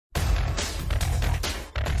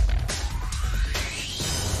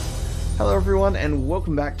Hello everyone and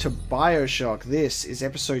welcome back to Bioshock. This is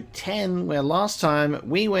episode 10, where last time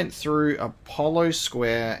we went through Apollo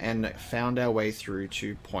Square and found our way through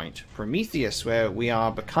to Point Prometheus, where we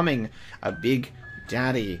are becoming a big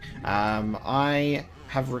daddy. I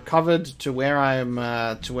have recovered to where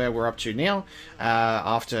we're up to now,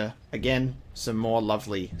 after again some more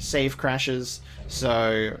lovely save crashes.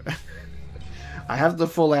 So I have the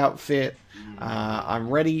full outfit. I'm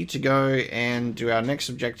ready to go and do our next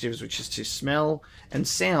objectives, which is to smell and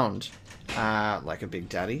sound like a big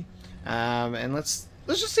daddy. And let's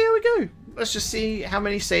just see how we go. Let's just see how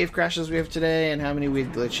many save crashes we have today and how many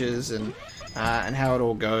weird glitches and how it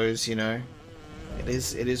all goes. You know, it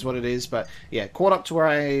is what it is. But yeah, caught up to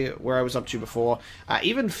where I was up to before.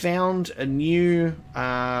 Even found a new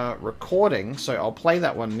recording, so I'll play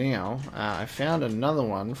that one now. I found another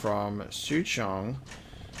one from Suchong.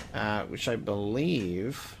 Which I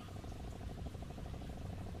believe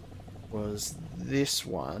was this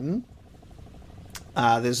one.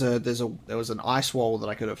 There was an ice wall that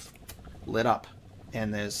I could have lit up,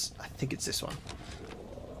 and I think it's this one.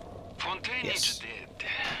 Fontaine is dead.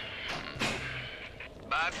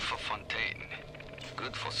 Bad for Fontaine,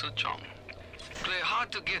 good for Suchong. Play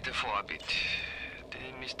hard to get for a bit.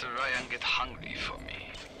 Then Mr. Ryan get hungry for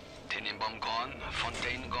me. Tenenbaum gone,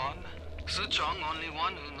 Fontaine gone. Suchong only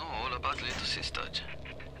one who know all about little sister.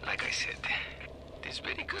 Like I said, it's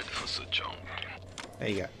very good for Suchong. There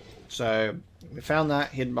you go. So we found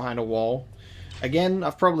that hidden behind a wall. Again,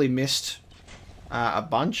 I've probably missed a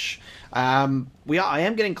bunch. I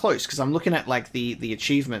am getting close because I'm looking at like the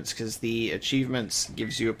achievements, because the achievements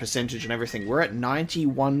gives you a percentage and everything. We're at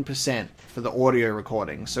 91% for the audio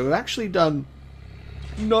recording, so we've actually done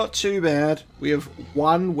not too bad. We have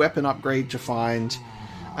one weapon upgrade to find.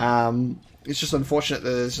 It's just unfortunate that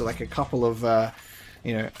there's like a couple of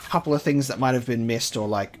things that might have been missed, or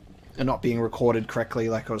like are not being recorded correctly.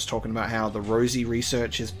 Like I was talking about how the Rosie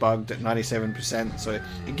research is bugged at 97%, so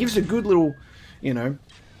it gives a good little,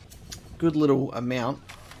 good little amount.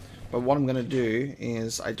 But what I'm going to do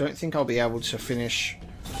is, I don't think I'll be able to finish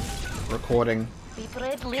recording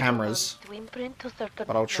cameras,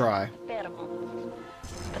 but I'll try.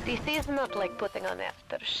 But this is not like putting on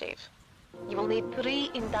aftershave. You will need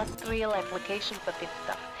 3 industrial applications of this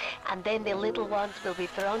stuff, and then the little ones will be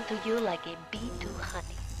thrown to you like a bee to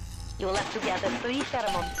honey. You will have to gather 3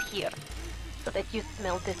 pheromones here, so that you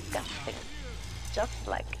smell disgusting, just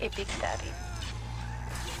like a big daddy.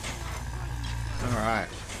 Alright.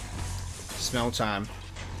 Smell time.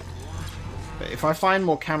 But if I find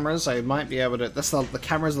more cameras, I might be able to... The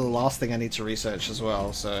cameras are the last thing I need to research as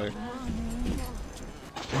well, so...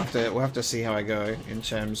 We'll have to see how I go in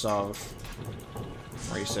terms of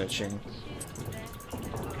researching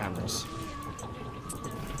cameras.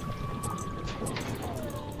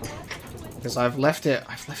 Because I've left it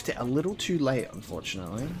a little too late,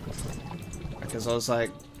 unfortunately. Because I was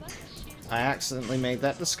like, I accidentally made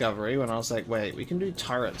that discovery when I was like, wait, we can do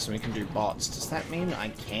turrets and we can do bots. Does that mean I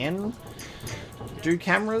can do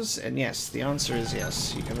cameras? And yes, the answer is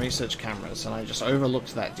yes, you can research cameras, and I just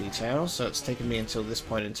overlooked that detail, so it's taken me until this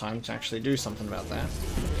point in time to actually do something about that.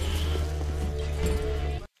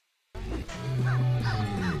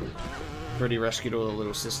 Already rescued all the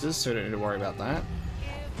little sisters, so I don't need to worry about that.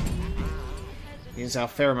 Here's our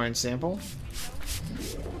pheromone sample.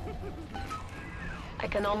 I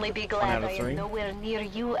can only be glad I am nowhere near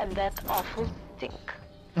you and that awful stink.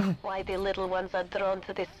 Why the little ones are drawn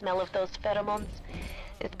to the smell of those pheromones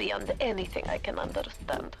is beyond anything I can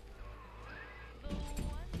understand.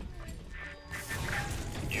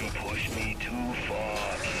 You push me too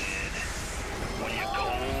far, kid. When you're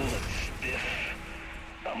cold and stiff,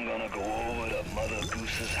 I'm gonna go over to Mother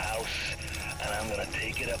Goose's house, and I'm gonna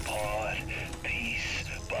take it apart, piece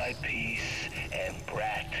by piece, and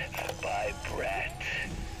brat by brat.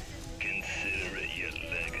 Consider it your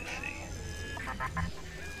legacy.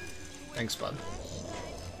 Thanks, bud.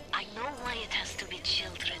 I know why it has to be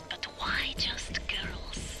children, but why just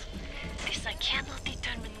girls? This I cannot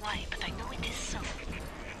determine why, but I know it is so.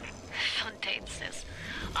 Fontaine says,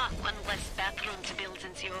 one less bathroom to build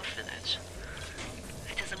in the orphanage.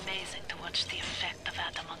 It is amazing to watch the effect of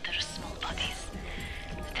Adam on their small bodies.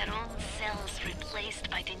 Their own cells replaced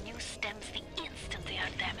by the new stems the instant they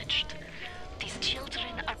are damaged. These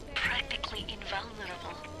children are practically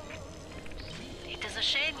invulnerable. It is a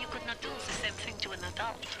shame you could not do the same thing to an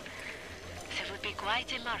adult. There would be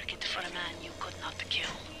quite a market for a man you could not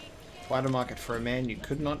kill. Quite a market for a man you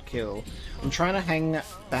could not kill. I'm trying to hang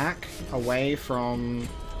back away from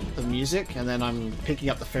the music, and then I'm picking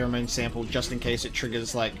up the pheromone sample just in case it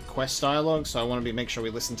triggers like quest dialogue. So I want to make sure we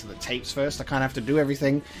listen to the tapes first. I kind of have to do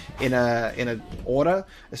everything in a order,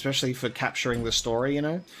 especially for capturing the story. You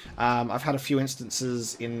know, I've had a few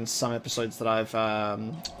instances in some episodes that I've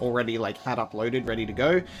already like had uploaded, ready to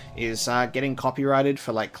go, is getting copyrighted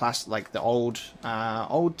for like like the old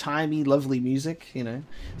timey lovely music. You know,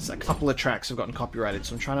 it's a couple of tracks have gotten copyrighted,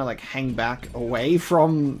 so I'm trying to like hang back away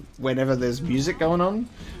from whenever there's music going on.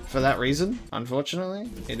 For that reason, unfortunately,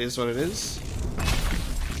 it is what it is.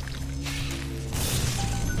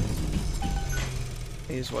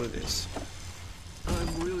 It is what it is.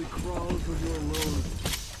 I'm really crawling for your load.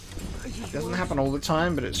 It doesn't happen all the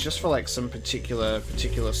time, but it's just for like some particular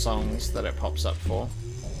songs that it pops up for.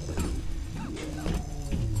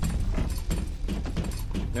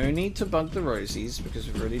 No need to bug the Rosies because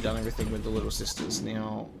we've already done everything with the little sisters.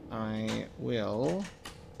 Now I will.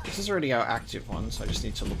 This is already our active one, so I just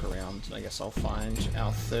need to look around, and I guess I'll find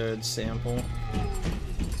our third sample.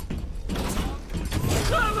 Good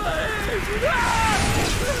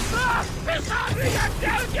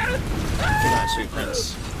night, sweet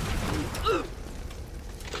prince.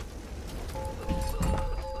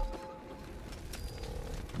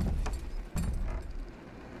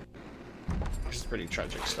 It's pretty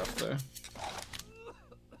tragic stuff, though.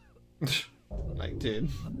 Like, dude.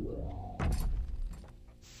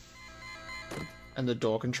 And the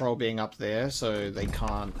door control being up there, so they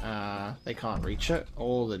can't reach it.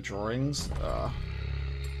 All the drawings.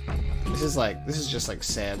 This is just like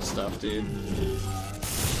sad stuff, dude.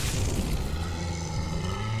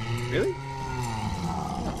 Really?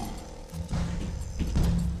 Oh.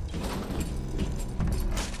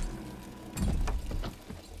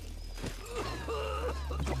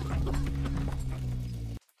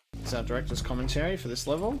 This is our director's commentary for this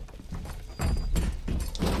level.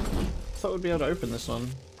 I thought we'd be able to open this one.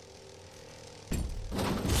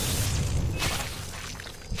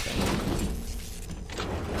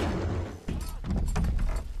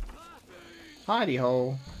 Hidey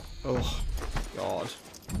hole. Oh, God.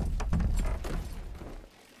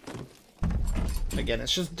 Again,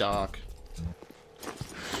 it's just dark.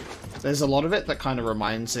 There's a lot of it that kind of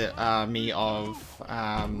reminds me of.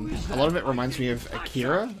 A lot of it reminds me of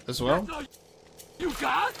Akira as well. You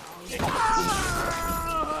got?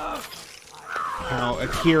 How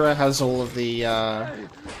Akira has all of the, oh,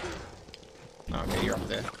 okay, you're up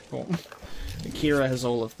there. Cool. Akira has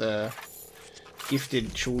all of the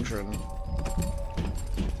gifted children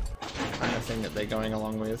kind of thing that they're going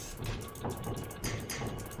along with.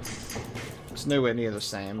 It's nowhere near the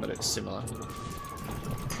same, but it's similar.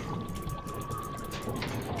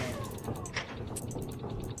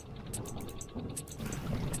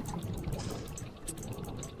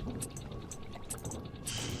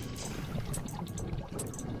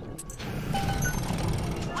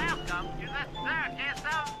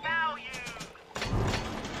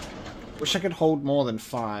 Wish I could hold more than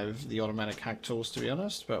 5, the automatic hack tools, to be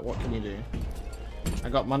honest, but what can you do? I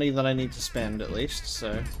got money that I need to spend, at least,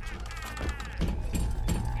 so...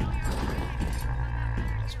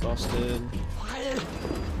 It's busted.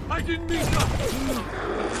 I didn't mean to.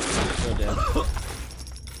 You're dead.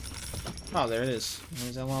 Oh, there it is.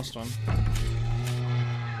 There's our last one.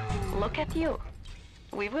 Look at you.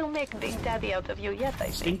 We will make Big Daddy out of you yet, I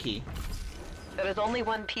think. Stinky. There is only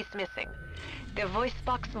one piece missing. The voice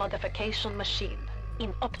box modification machine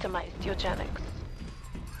in optimized eugenics.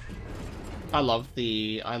 I love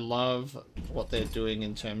what they're doing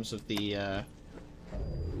in terms of the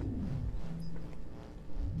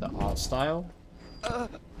art style.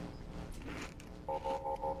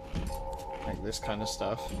 Like this kind of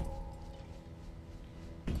stuff.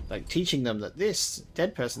 Like teaching them that this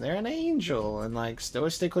dead person, they're an angel, and like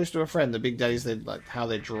always stay close to a friend. The Big Daddies, they like how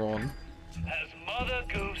they're drawn. Has Mother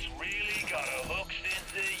Goose really got her hooks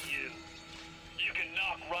into you? You can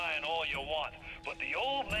knock Ryan all you want, but the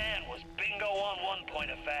old man was bingo on one point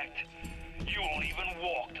of fact. You won't even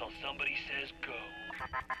walk till somebody says go.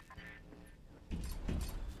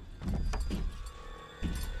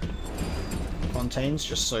 Fontaine's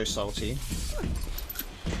just so salty.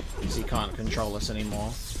 Because he can't control us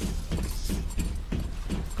anymore.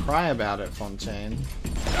 Cry about it, Fontaine.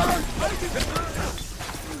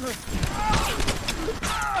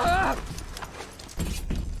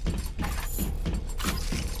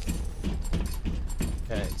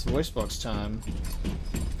 Okay, it's voice box time.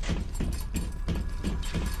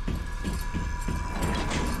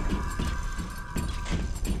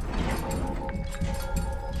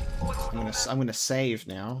 I'm gonna save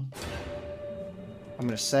now. I'm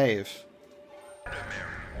gonna save.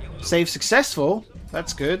 Save successful.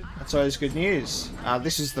 That's good. That's always good news.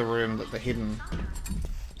 This is the room that the hidden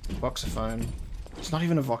voxophone. It's not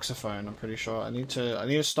even a voxophone. I'm pretty sure. I need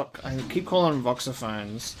to stop. I keep calling them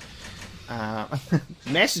voxophones.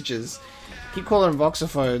 Messages. Keep calling them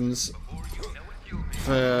voxophones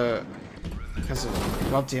because of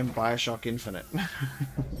goddamn Bioshock Infinite.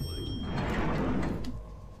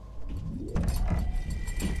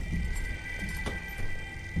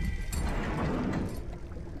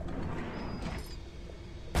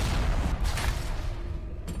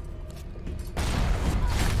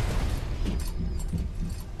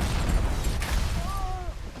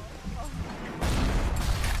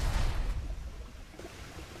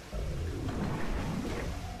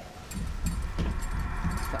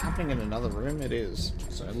 In another room, it is.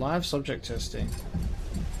 So live subject testing.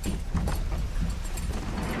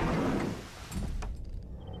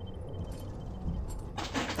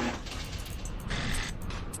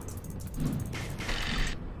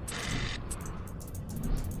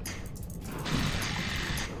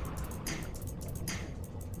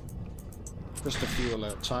 Just a few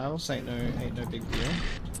alert tiles, ain't no big deal.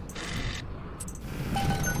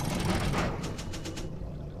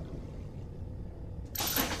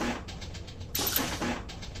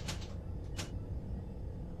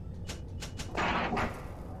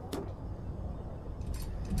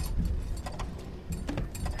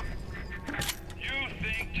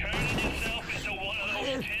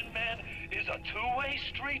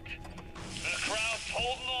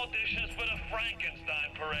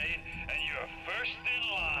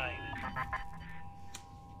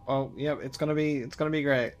 Oh, yeah, it's gonna be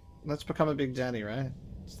great. Let's become a big daddy, right?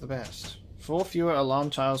 It's the best. 4 fewer alarm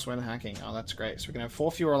tiles when hacking. Oh, that's great. So we can have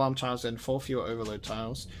 4 fewer alarm tiles and 4 fewer overload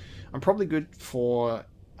tiles. I'm probably good for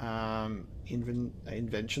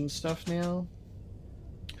invention stuff now.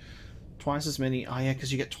 Twice as many. Oh yeah,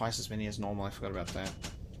 because you get twice as many as normal. I forgot about that.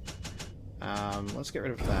 Let's get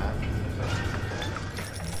rid of that.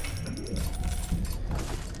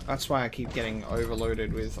 That's why I keep getting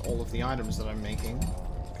overloaded with all of the items that I'm making.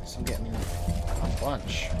 Because I'm getting a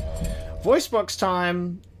bunch. Voice box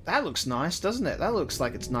time! That looks nice, doesn't it? That looks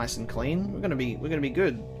like it's nice and clean. We're gonna be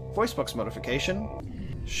good. Voice box modification.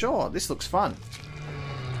 Sure, this looks fun.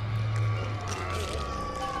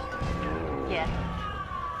 Yes.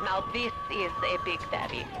 Now this is a big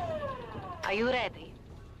daddy. Are you ready?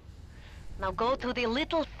 Now go to the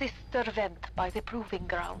little sister vent by the proving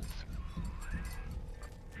grounds.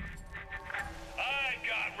 I've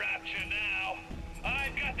got Rapture now.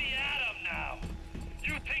 I've got the Atom now.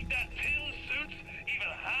 You think that pin suit's even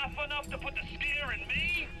half enough to put the scare in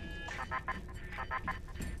me?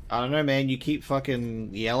 I don't know, man. You keep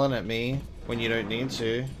fucking yelling at me when you don't need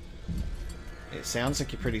to. It sounds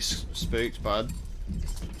like you're pretty spooked, bud.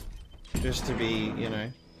 Just to be, you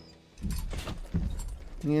know.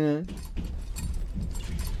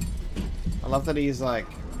 I love that he's like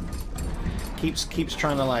keeps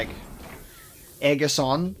trying to like egg us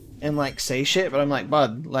on and like say shit, but I'm like,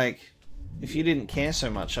 bud, like if you didn't care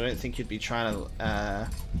so much, I don't think you'd be trying to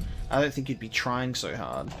I don't think you'd be trying so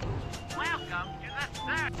hard. Welcome to the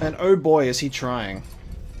third. And oh boy, is he trying.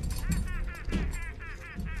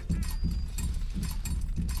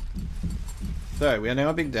 So, we are now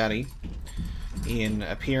a big daddy in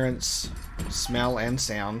appearance, smell, and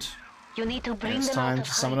sound. You need to bring And it's them time out of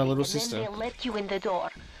to summon a hiding, little and sister. then they'll let you in the door.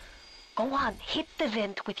 Go on, hit the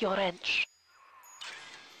vent with your wrench.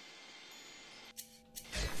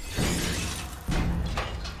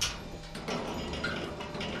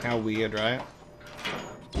 How weird, right?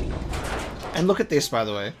 And look at this, by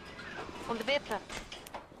the way. Und bitte.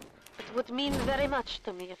 It would mean very much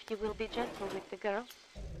to me if you will be gentle with the girls.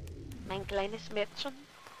 Mein kleines Mädchen.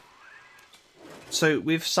 So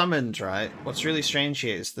we've summoned, right? What's really strange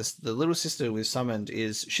here is this: the little sister we've summoned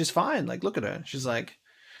she's fine. Like, look at her. She's like,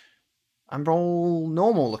 I'm all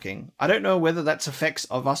normal looking. I don't know whether that's effects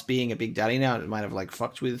of us being a big daddy now. It might have like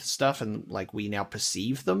fucked with stuff, and like we now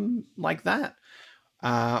perceive them like that,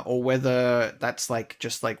 or whether that's like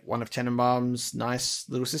just like one of Tenenbaum's nice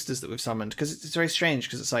little sisters that we've summoned. Because it's very strange.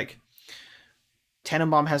 Because it's like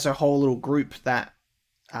Tenenbaum has her whole little group that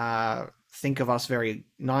think of us very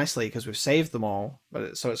nicely because we've saved them all.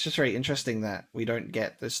 But so it's just very interesting that we don't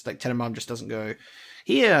get this. Like Tenenbaum just doesn't go,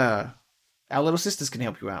 here, our little sisters can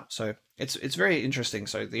help you out. So it's very interesting.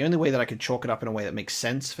 So the only way that I could chalk it up in a way that makes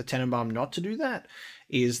sense for Tenenbaum not to do that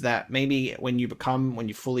is that maybe when you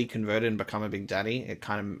fully converted and become a big daddy, it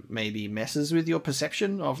kind of maybe messes with your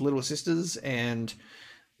perception of little sisters and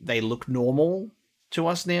they look normal to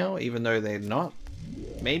us now, even though they're not.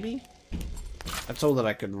 Maybe. That's all that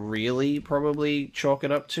I could really probably chalk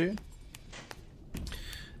it up to.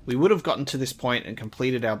 we would have gotten to this point and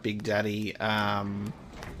completed our Big Daddy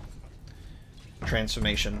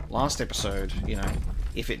transformation last episode, you know,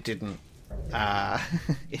 if it didn't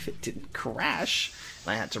if it didn't crash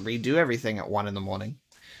and I had to redo everything at 1 in the morning.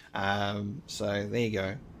 So there you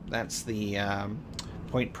go. That's the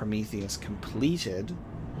Point Prometheus completed.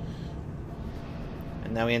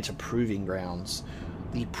 And now we enter Proving Grounds.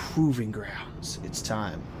 The Proving Grounds. It's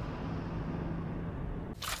time.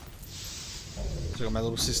 So I got my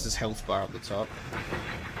little sister's health bar at the top.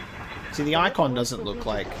 See, the icon doesn't look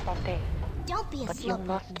like... Don't be a But you slowpoke,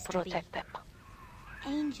 must Mr. protect B. them.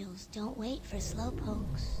 Angels don't wait for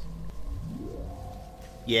slowpokes.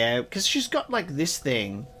 Yeah, because she's got like this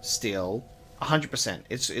thing still. 100%.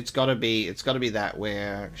 It's gotta be that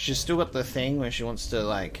where she's still got the thing where she wants to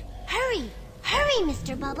like... Hurry! Hurry,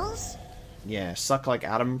 Mr. Bubbles! Yeah, suck like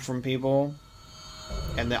Adam from people.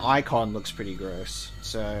 And the icon looks pretty gross,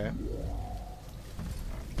 so...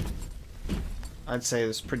 I'd say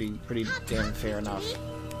that's pretty damn fair enough.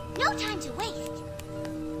 No time to waste!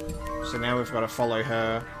 So now we've got to follow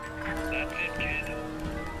her. That's it, kid.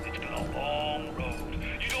 It's been a long road.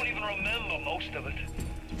 You don't even remember most of it.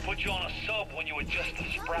 Put you on a sub when you were just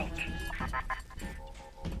a sprout.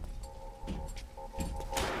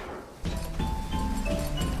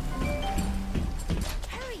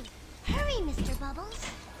 Hurry! Hurry, Mr. Bubbles!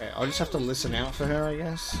 Okay, I'll just have to listen out for her, I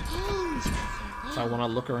guess. Angels If I want to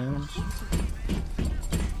look around.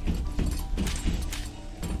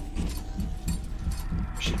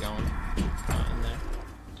 Where's she going? Oh, in there.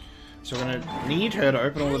 So we're gonna need her to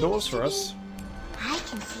open all the doors for us. I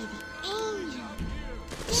can see the angel.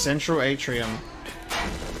 Central atrium.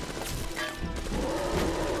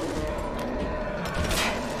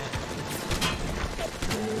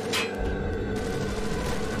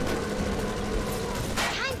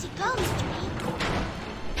 Time to go, Mr.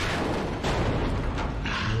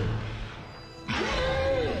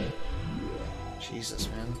 Jesus,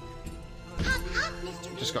 man. B. Hop, hop, Mr.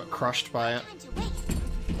 B. Just got crushed by it. Time to waste.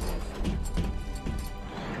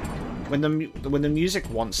 When the music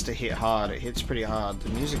wants to hit hard, it hits pretty hard. The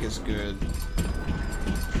music is good.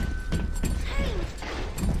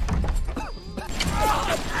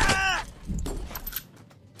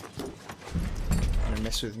 Gonna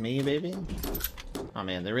mess with me, baby? Oh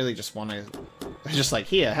man, they really just want to... They're just like,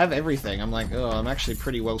 here, have everything. I'm like, oh, I'm actually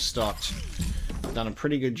pretty well stocked. I've done a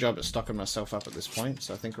pretty good job at stocking myself up at this point,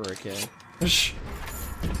 so I think we're okay. Hurry,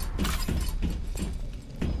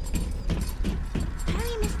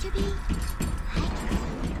 Mr. B. I can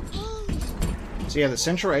see the angel. So yeah, the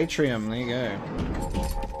central atrium, there you go.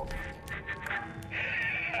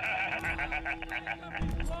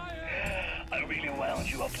 I really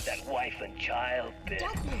wound you up with that wife and child bit.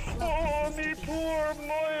 Don't be a slowpoke, Oh, Mr. me B. poor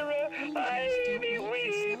Moira. I Angels me don't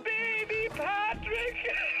wait wee for baby Patrick.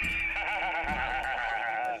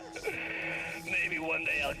 Maybe one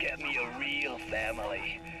day I'll get me a real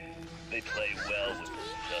family. They play well with the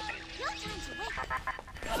suckers. No time to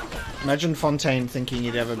waste. Imagine Fontaine thinking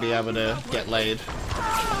you'd ever be able to get laid.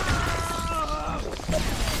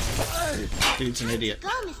 Dude's an idiot. Go,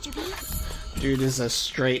 Mr. B. Dude is a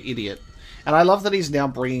straight idiot. And I love that he's now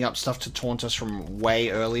bringing up stuff to taunt us from way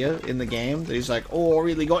earlier in the game. That he's like, oh, I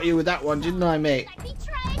really got you with that one, didn't I, mate?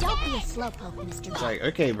 Don't be a slowpoke, Mr. B. It's like,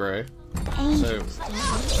 okay, bro. Angels don't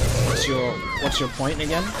wait. What's your point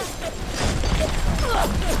again?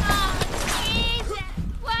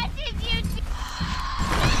 What did you do?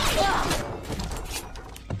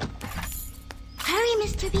 Hurry,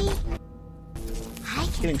 Mr. B. I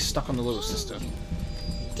can Getting stuck on the little sister.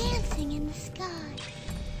 dancing in the sky.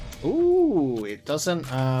 Ooh, it doesn't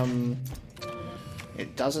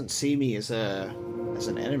see me as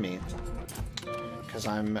an enemy. Because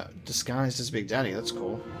I'm disguised as Big Daddy, that's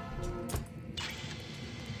cool.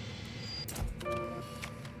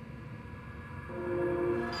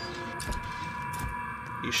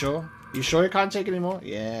 You sure? You sure you can't take any more?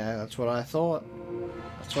 Yeah, that's what I thought.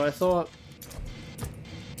 That's what I thought.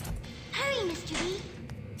 Hurry, Mr. B.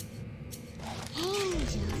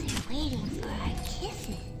 Angels are waiting for our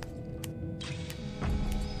kisses.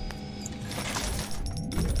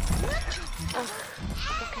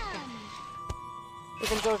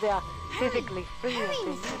 Even though they are physically free as they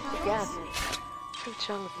used to gather,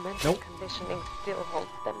 Suchong's mental Nope. conditioning still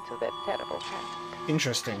holds them to their terrible task.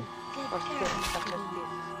 Interesting. For sins such as this,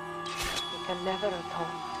 we can never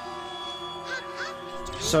atone.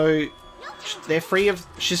 So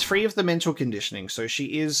she's free of the mental conditioning, so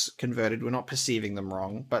she is converted. We're not perceiving them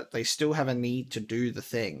wrong, but they still have a need to do the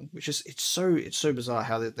thing, which is it's so bizarre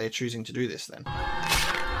how they're choosing to do this then.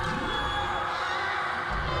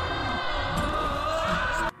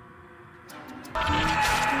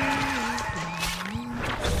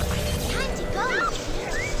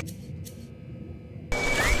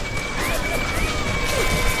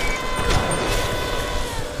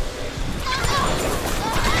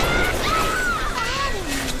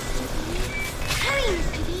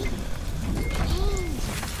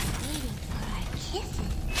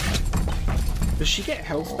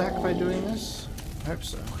 health back by doing this? I hope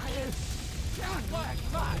so.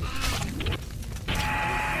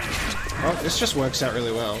 Oh, this just works out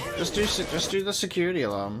really well. Just do the security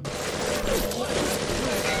alarm. And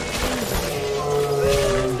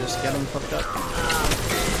just get them fucked up.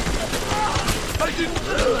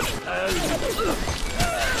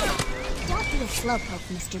 Don't be a slowpoke,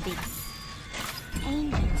 Mr. B.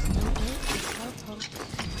 Angels don't wait for slowpokes.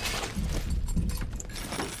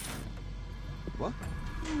 What?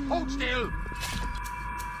 Hold still!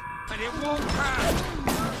 And it won't pass!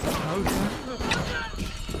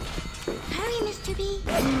 Hurry, Mr. B.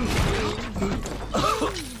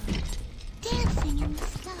 Dancing in the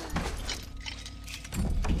sky.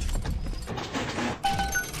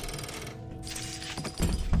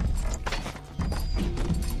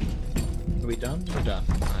 Are we done? We're done.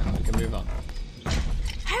 Alright, we can move on.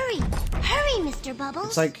 Hurry! Hurry, Mr. Bubbles!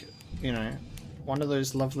 It's like, you know, one of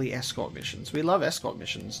those lovely escort missions. We love escort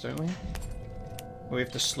missions, don't we? Where we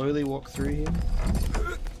have to slowly walk through here.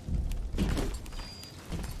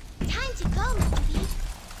 Time to go, Mr. B.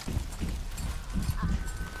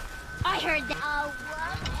 I heard that.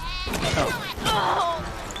 Oh.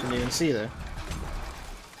 Didn't even see there.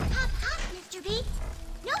 Hop, hop, Mr. B.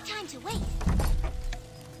 No time to waste.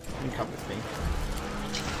 You can come with me.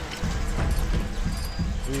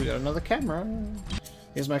 Ooh, we got another camera.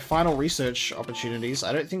 Here's my final research opportunities.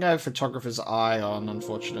 I don't think I have photographer's eye on,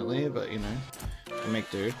 unfortunately, but you know, I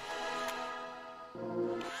make do.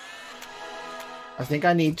 I think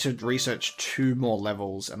I need to research 2 more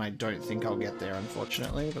levels, and I don't think I'll get there,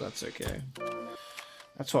 unfortunately, but that's okay.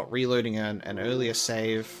 That's what reloading an earlier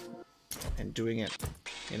save and doing it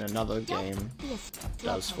in another game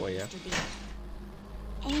does for you.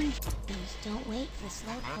 Angels don't wait for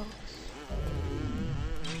slowpokes.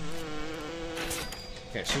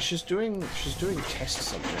 Okay, so she's doing test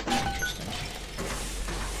subjects. Interesting.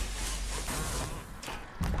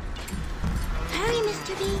 Hurry,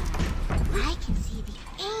 Mr. B. I can see the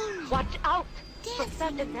angels. Watch out! Dancing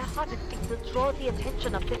Success in is their hardest thing to draw the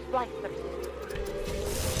attention of this flight.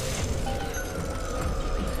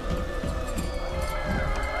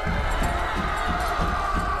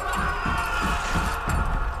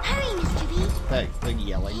 Hurry, Mr. B. That the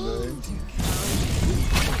yelling though.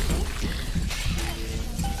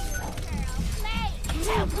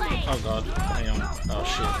 Oh god, hang on. Oh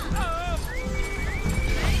shit.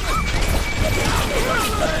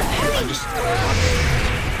 I just...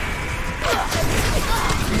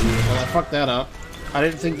 Well, I fucked that up. I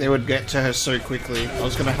didn't think they would get to her so quickly. I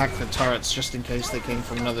was gonna hack the turrets just in case they came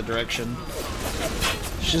from another direction.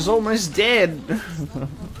 She's almost dead!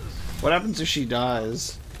 What happens if she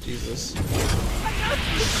dies? Jesus.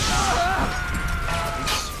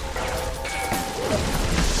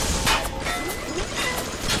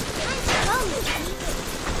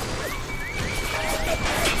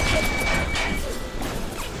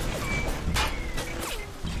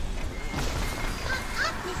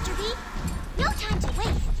 Mr. B. No time to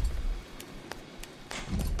waste.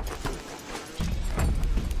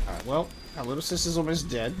 Alright, well, our little sister's almost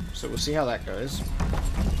dead, so we'll see how that goes.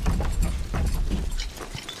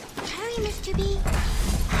 Hurry, Mr. B.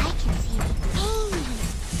 I can see the angels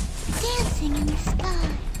dancing in the sky.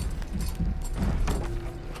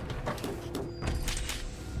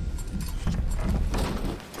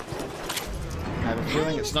 I have a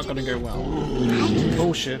feeling it's not gonna go well.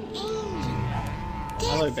 Bullshit.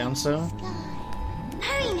 Hello, bouncer.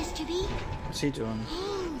 Hurry, Mr. B. What's he doing?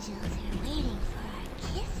 Angels are waiting for our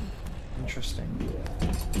kisses. Interesting.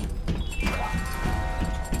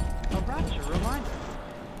 A rapture reminder.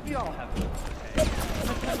 We all have those today.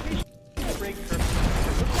 The temptation to break curfew.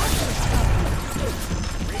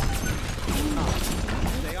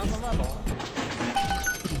 Stay on the level.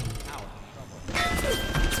 Out of trouble.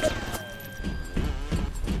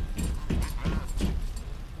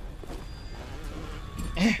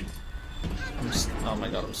 Oh my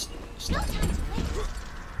god, I'm stuck.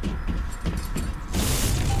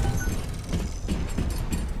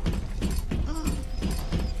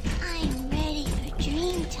 I'm ready for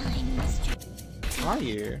dream time, Mr. Are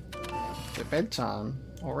you? It's bedtime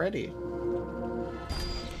already.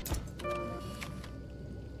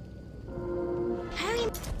 Hurry.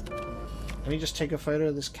 Let me just take a photo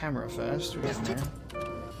of this camera first. We're getting there.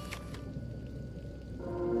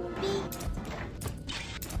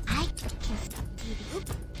 I can see the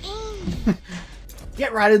angels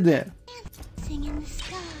Get right in there. dancing in the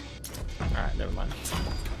sky. Alright, never mind.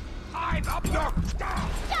 I'm up your...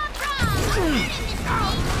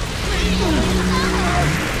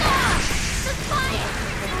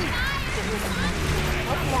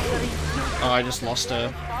 Oh, I just lost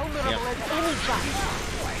her. vulnerable as any child.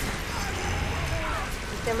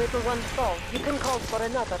 If the little ones fall, you can call for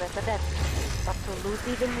another at the desk. But to lose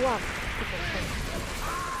even one is a sin.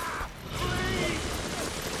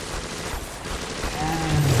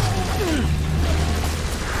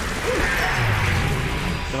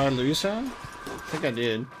 Did I lose her? I think I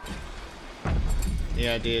did.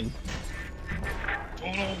 Yeah, I did.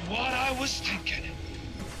 Don't know what I was thinking.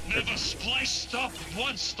 Never spliced up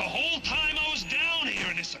once the whole time I was down here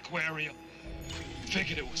in this aquarium.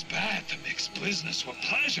 Figured it was bad to mix business with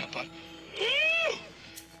pleasure, but... Woo!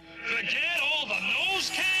 Forget all the nose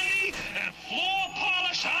candy and floor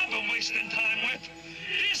polish I've been wasting time with.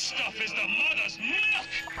 This stuff is the mother's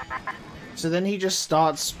milk! So then he just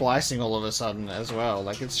starts splicing all of a sudden as well.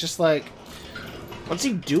 Like, it's just like... What's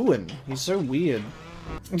he doing? He's so weird.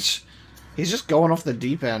 He's just going off the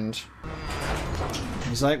deep end.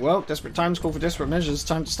 He's like, well, desperate times call for desperate measures.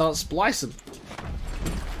 Time to start splicing.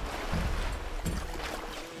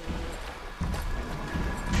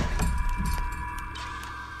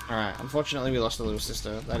 Alright, unfortunately we lost a little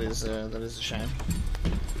sister. That is a shame.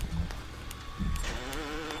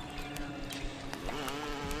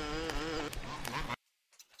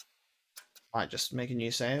 Alright, just make a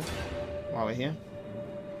new save while we're here.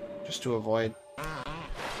 Just to avoid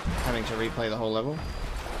having to replay the whole level.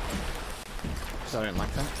 Because I don't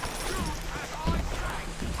like that.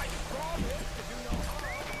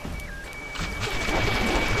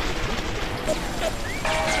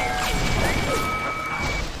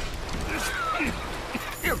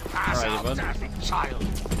 Alright, bud.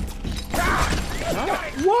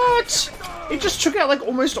 What? It just took out like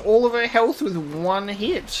almost all of her health with one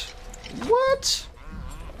hit. What?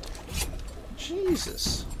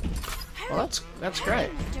 Jesus. Well, that's great.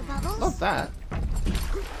 Love that.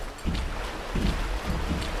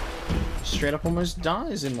 Straight up almost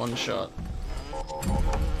dies in one shot.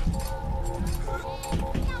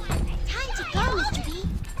 Time to go, Mr. B.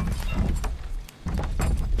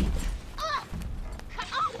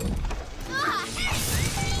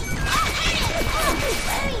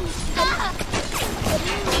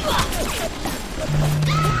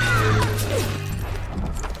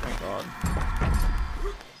 Thank God.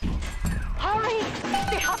 Hurry!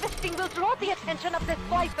 The harvesting will draw the attention of the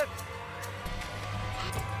splicer.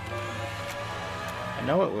 I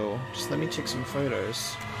know it will. Just let me take some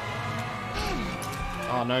photos.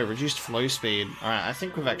 Oh no, reduced flow speed. Alright, I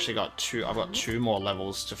think we've actually got I've got two more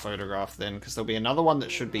levels to photograph then, because there'll be another one that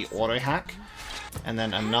should be auto hack, and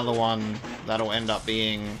then another one that'll end up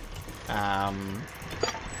being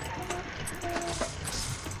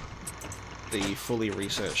the fully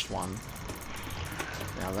researched one.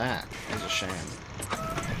 Now that is a shame.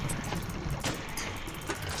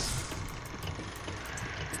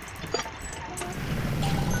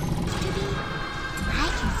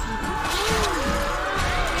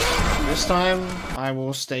 This time, I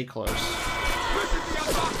will stay close.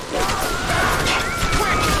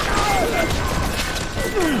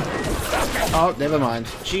 Oh, never mind.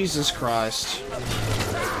 Jesus Christ.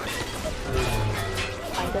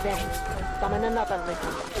 Find the desk and summon another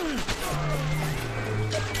little.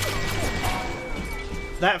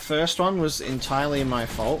 That first one was entirely my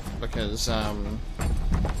fault, because,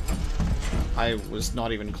 I was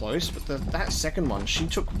not even close, but that second one, she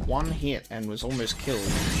took one hit and was almost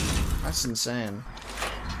killed. That's insane.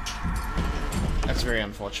 That's very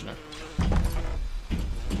unfortunate.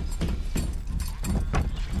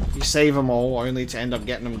 You save them all, only to end up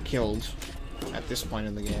getting them killed at this point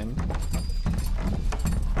in the game.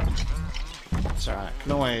 It's alright,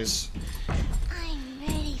 can always... I'm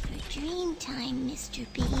ready for dream time, Mr.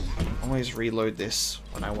 B. always reload this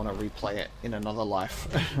when I want to replay it in another life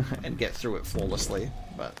and get through it flawlessly.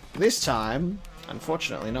 But this time,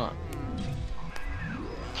 unfortunately not.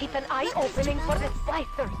 Keep an eye opening for the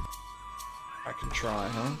splicers. I can try,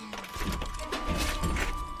 huh?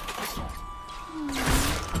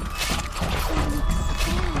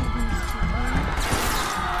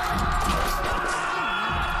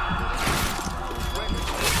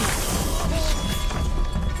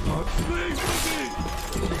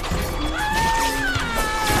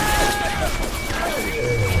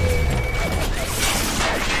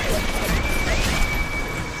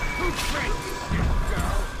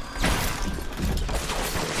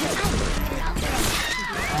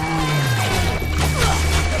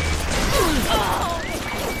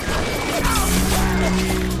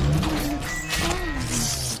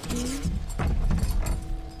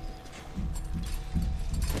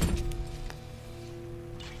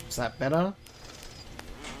 Is that better?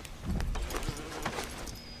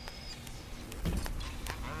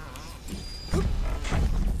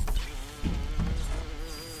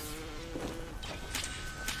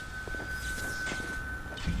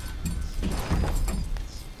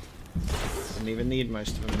 Didn't even need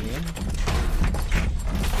most of them in the end.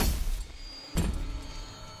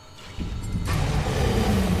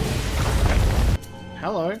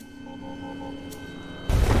 Hello.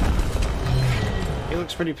 He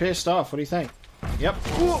looks pretty pissed off. What do you think? Yep.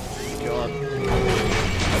 Oh, God.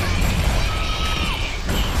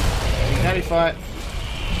 Daddy fight.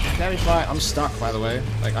 Daddy fight. I'm stuck, by the way.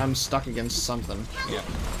 Like, I'm stuck against something. Yep.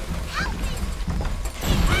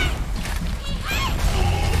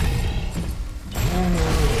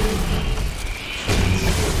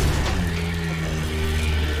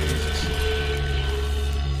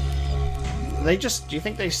 They just, do you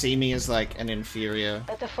think they see me as like an inferior?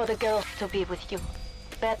 Better for the girls to be with you.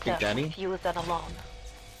 Better with you than alone.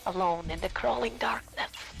 Alone in the crawling darkness.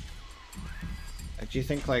 Do you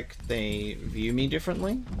think like they view me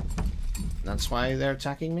differently? That's why they're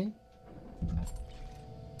attacking me?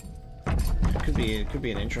 It could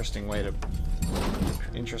be an interesting way to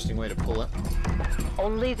pull it.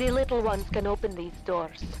 Only the little ones can open these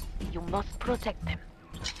doors. You must protect them.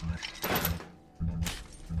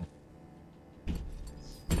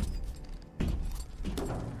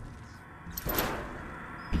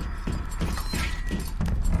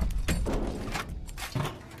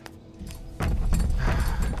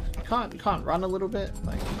 Can't run a little bit,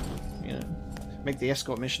 like, you know, make the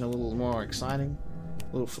escort mission a little more exciting,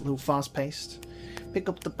 a little fast paced, pick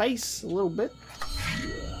up the pace a little bit.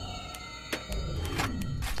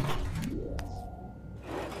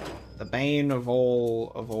 The bane of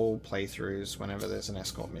all playthroughs whenever there's an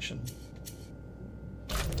escort mission.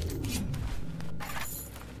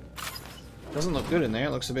 Doesn't look good in there.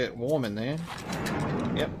 It looks a bit warm in there.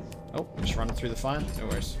 Yep. Oh, just running through the fire. No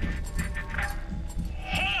worries.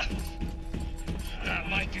 That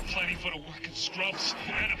might be plenty for the working scrubs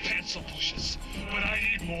and the pencil pushers, but I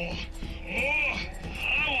need more. More!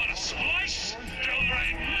 I want to splice till there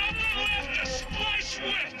ain't nothing left to splice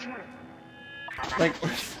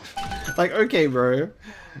with! Like, okay, bro.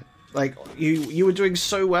 Like, you were doing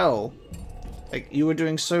so well. Like, you were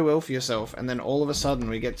doing so well for yourself, and then all of a sudden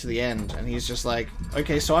we get to the end, and he's just like,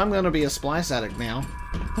 okay, so I'm gonna be a splice addict now.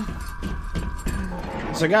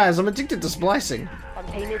 So guys, I'm addicted to splicing.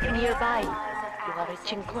 Fontaine is nearby. You are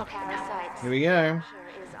reaching close. Here we go.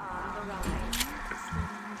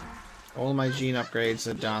 All my gene upgrades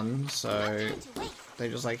are done, so they're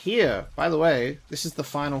just like, here, by the way, this is the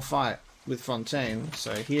final fight with Fontaine,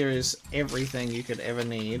 so here is everything you could ever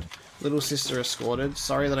need. Little sister escorted.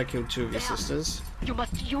 Sorry that I killed two of your sisters. You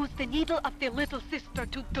must use the needle of the little sister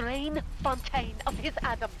to drain Fontaine of his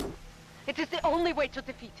Adam. It is the only way to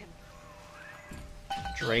defeat him.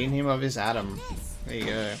 Drain him of his Adam. There you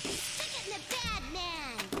go.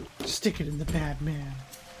 Stick it in the bad man.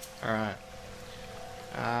 Alright.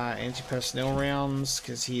 Anti-personnel rounds,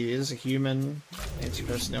 because he is a human.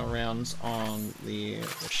 Anti-personnel rounds on the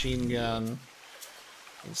machine gun.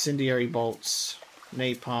 Incendiary bolts.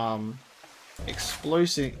 Napalm.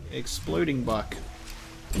 Exploding buck.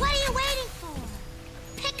 What are you waiting for?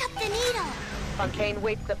 Pick up the needle. Fontaine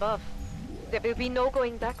waits above. There will be no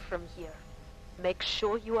going back from here. Make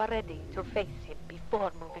sure you are ready to face him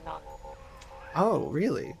before moving on. Oh,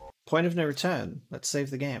 really? Point of no return. Let's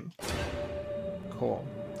save the game. Cool.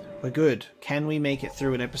 We're good. Can we make it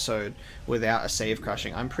through an episode without a save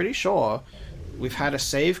crashing? I'm pretty sure we've had a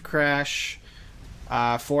save crash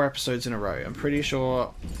 4 episodes in a row. I'm pretty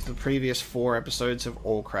sure the previous 4 episodes have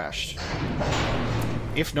all crashed.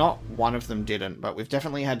 If not, one of them didn't, but we've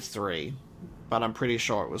definitely had 3. But I'm pretty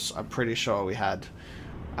sure we had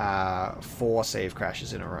 4 save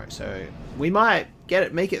crashes in a row. So we might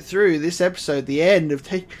make it through this episode, the end of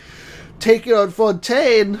taking on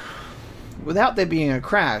Fontaine, without there being a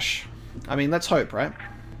crash. I mean, let's hope, right?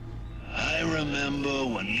 I remember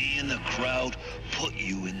when me and the crowd put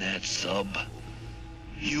you in that sub.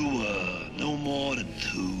 You were no more than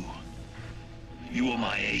 2. You were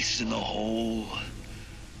my ace in the hole,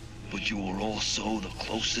 but you were also the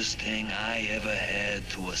closest thing I ever had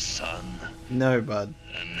to a son. No, bud.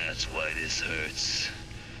 And that's why this hurts.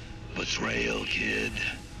 Betrayal, kid.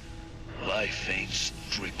 Life ain't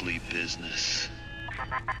strictly business.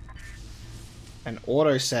 An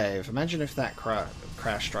autosave. Imagine if that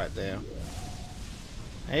crashed right there.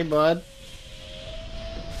 Hey, bud.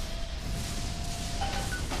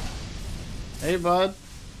 Hey, bud.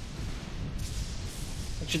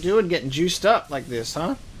 What you doing getting juiced up like this,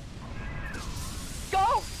 huh?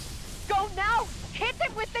 Go! Go now! Hit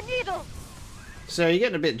him with the needle! So you're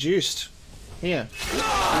getting a bit juiced. Here. Look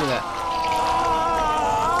at that.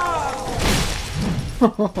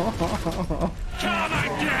 Come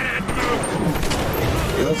and get it,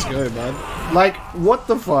 Yeah, let's go, bud. Like, what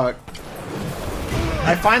the fuck?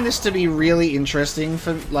 I find this to be really interesting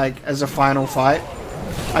for, like, as a final fight.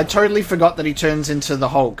 I totally forgot that he turns into the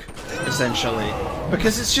Hulk, essentially.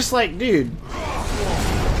 Because it's just like, dude...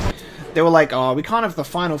 They were like, oh, we can't have the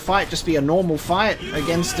final fight just be a normal fight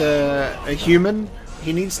against a human.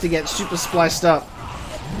 He needs to get super spliced up.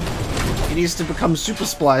 He needs to become Super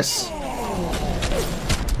Splice.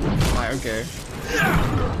 Like, okay.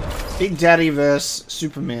 Big Daddy versus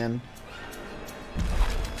Superman.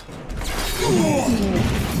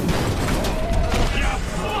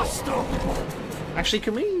 Actually,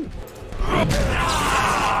 can we...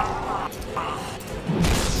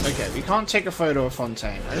 Okay, we can't take a photo of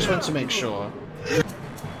Fontaine. I just wanted to make sure.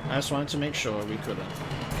 I just wanted to make sure we couldn't.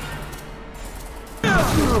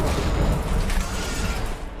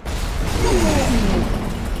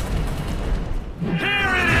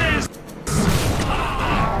 Here it is!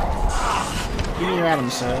 Give me your Adam,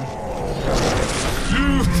 sir.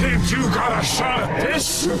 You think you got a shot at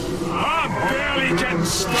this? I'm barely getting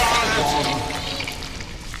started.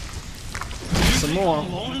 Some more.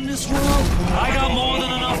 Alone in this world? I got more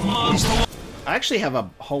than enough mugs to I actually have a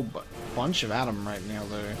whole bunch of Adam right now,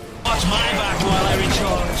 though. watch my back while I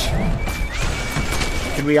recharge.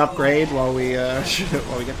 Can we upgrade while we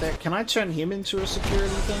while we get there? Can I turn him into a security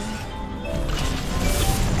thing?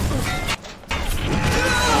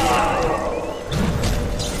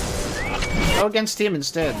 Go against him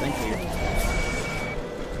instead, thank you.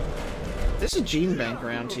 There's a gene bank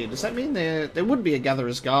around here. Does that mean there would be a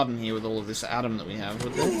Gatherer's Garden here with all of this Adam that we have,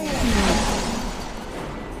 would there?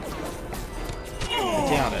 I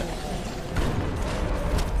doubt it.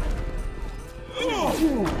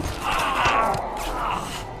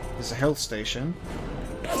 There's a health station.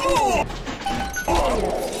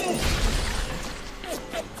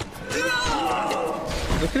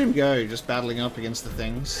 Look at him go, just battling up against the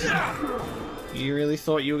things. You really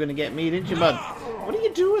thought you were going to get me, didn't you, bud? What are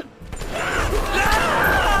you doing?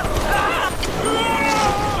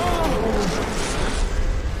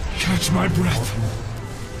 Catch my breath.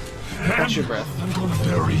 Catch your breath. I'm gonna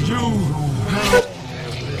bury you.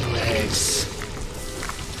 Legs.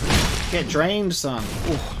 Get drained, son.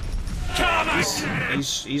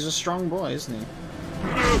 He's a strong boy, isn't he?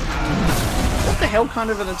 What the hell kind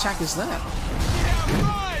of an attack is that?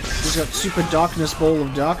 He's got Super Darkness Ball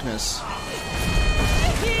of Darkness.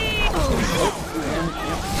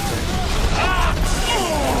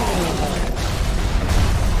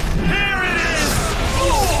 Here it is.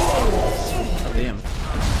 Oh, damn.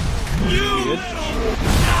 You good?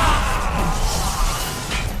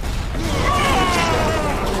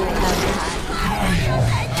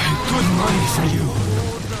 Good money for you.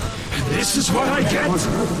 And this is what I get.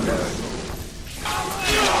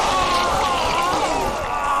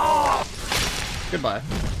 Goodbye.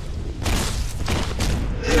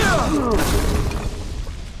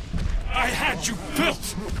 I had you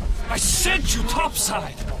built. I sent you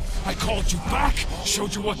topside. I called you back,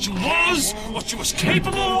 showed you what you was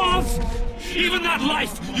capable of. Even that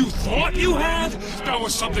life you thought you had, that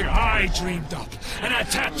was something I dreamed up and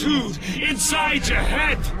had tattooed inside your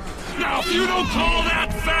head. Now, if you don't call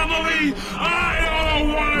that family, I don't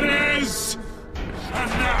know what is.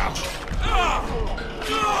 And now,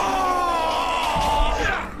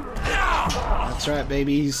 That's right,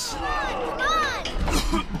 babies.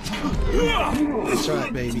 That's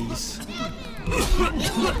right, babies.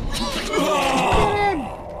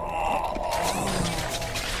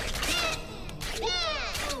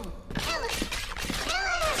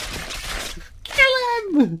 Kill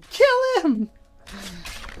him! Kill him!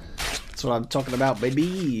 That's what I'm talking about,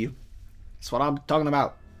 baby. That's what I'm talking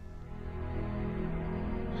about.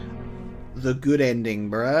 The good ending,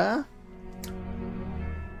 bruh.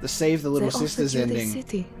 The Save the Little Sisters ending.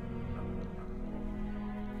 City.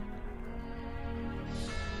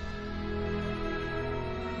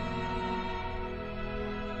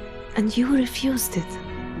 And you refused it.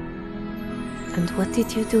 And what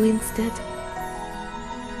did you do instead?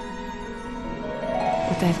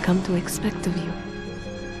 What I've come to expect of you.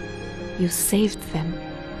 You saved them.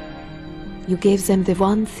 You gave them the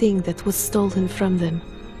one thing that was stolen from them.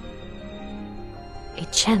 A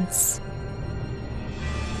chance.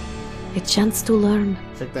 A chance to learn.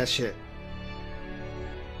 Take that shit.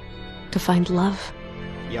 To find love.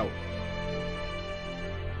 Yo.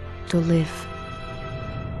 To live.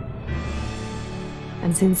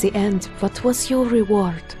 And in the end, what was your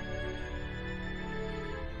reward?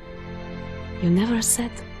 You never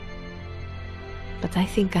said. But I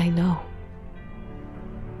think I know.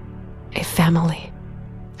 A family.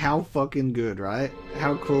 How fucking good, right?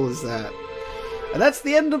 How cool is that? And that's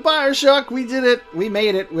the end of Bioshock. We did it. We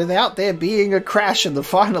made it without there being a crash in the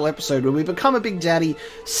final episode where we become a Big Daddy,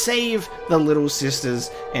 save the little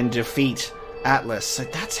sisters, and defeat Atlas. So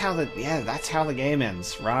that's how the game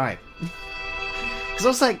ends, right? Because I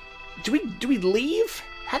was like, do we leave?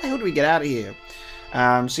 How the hell do we get out of here?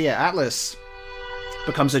 So yeah, Atlas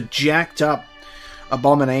becomes a jacked up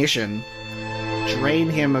abomination. Drain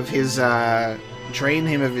him of his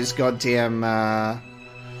goddamn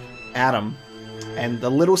atom. And the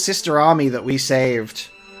little sister army that we saved,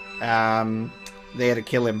 there to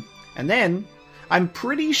kill him. And then, I'm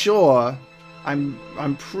pretty sure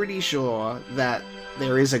that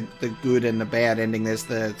there is the good and the bad ending. There's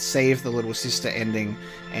the save the little sister ending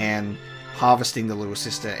and harvesting the little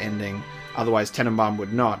sister ending. Otherwise, Tenenbaum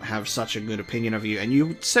would not have such a good opinion of you, and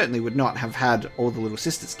you certainly would not have had all the little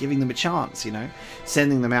sisters, giving them a chance, you know,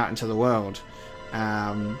 sending them out into the world.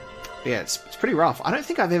 Yeah, it's pretty rough. I don't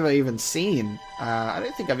think I've ever even seen. I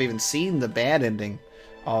don't think I've even seen the bad ending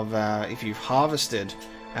of if you've harvested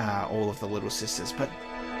all of the little sisters. But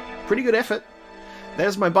pretty good effort.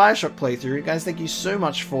 There's my Bioshock playthrough, guys. Thank you so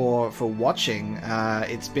much for watching.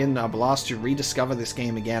 It's been a blast to rediscover this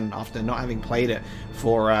game again after not having played it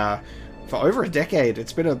for over a decade.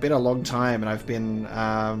 It's been a long time, and I've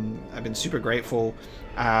been super grateful.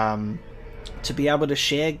 To be able to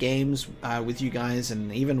share games with you guys,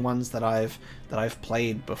 and even ones that I've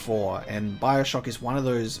played before. And Bioshock is one of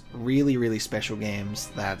those really, really special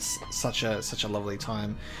games that's such a lovely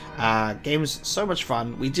time. Game's so much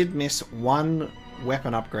fun. We did miss one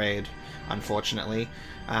weapon upgrade, unfortunately.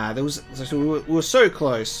 We were so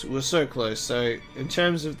close. We were so close. So in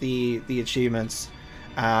terms of the achievements,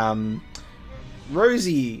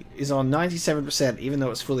 Rosie is on 97%, even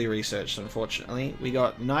though it's fully researched, unfortunately. We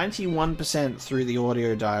got 91% through the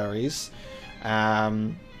audio diaries.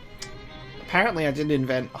 Apparently I didn't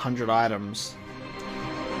invent 100 items.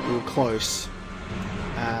 We were close.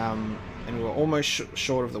 And we were almost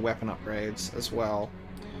short of the weapon upgrades as well.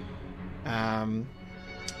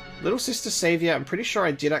 Little Sister Savior, I'm pretty sure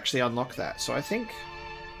I did actually unlock that. So I think...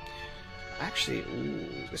 Actually,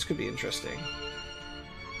 ooh, this could be interesting.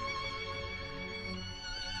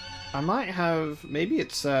 I might have, maybe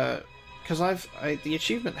it's, because the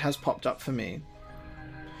achievement has popped up for me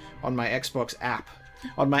on my Xbox app,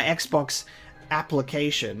 on my Xbox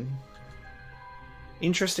application.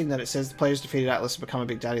 Interesting that it says the players defeated Atlas to become a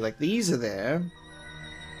Big Daddy. Like, these are there.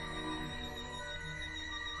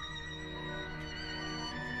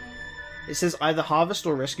 It says either harvest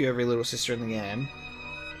or rescue every little sister in the game.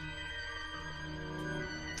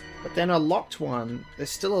 But then a locked one,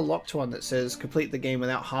 there's still a locked one that says complete the game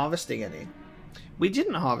without harvesting any. We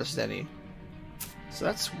didn't harvest any. So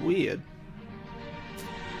that's weird.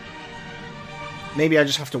 Maybe I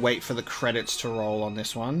just have to wait for the credits to roll on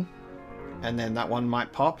this one. And then that one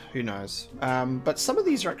might pop, who knows. But some of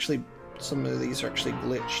these are actually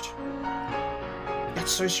glitched.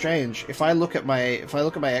 That's so strange. If I look at my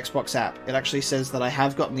Xbox app, it actually says that I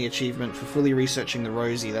have gotten the achievement for fully researching the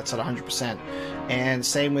Rosie. That's at 100%, and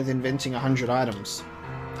same with inventing 100 items.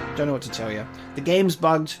 Don't know what to tell you. The game's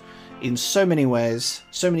bugged in so many ways.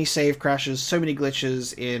 So many save crashes, so many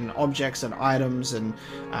glitches in objects and items and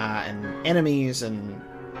enemies and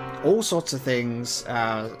all sorts of things.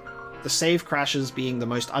 The save crashes being the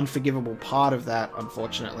most unforgivable part of that,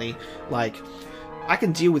 unfortunately. Like, I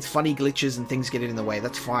can deal with funny glitches and things getting in the way,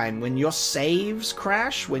 that's fine. When your saves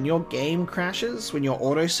crash, when your game crashes, when your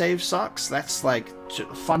autosave sucks, that's like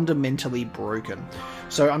fundamentally broken.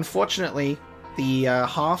 So unfortunately, the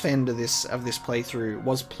half end of this playthrough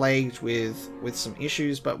was plagued with some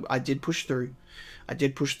issues, but I did push through.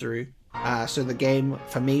 So the game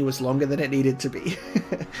for me was longer than it needed to be.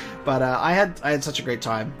 But I had such a great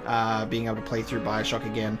time being able to play through Bioshock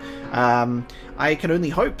again. I can only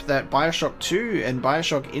hope that Bioshock 2 and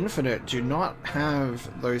Bioshock Infinite do not have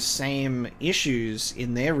those same issues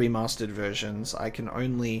in their remastered versions. I can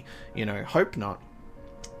only, hope not.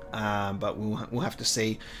 But we'll have to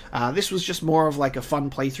see. This was just more of like a fun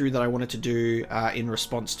playthrough that I wanted to do in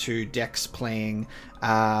response to Dex playing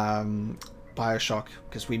Bioshock,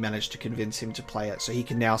 because we managed to convince him to play it, so he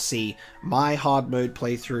can now see my hard mode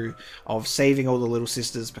playthrough of saving all the little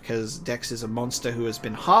sisters, because Dex is a monster who has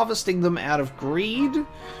been harvesting them out of greed.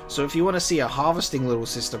 So if you want to see a harvesting little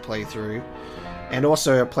sister playthrough, and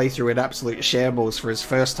also a playthrough in absolute shambles for his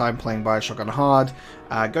first time playing Bioshock on hard,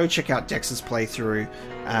 go check out Dex's playthrough.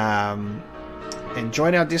 and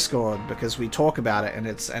join our Discord because we talk about it and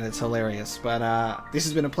it's hilarious. But this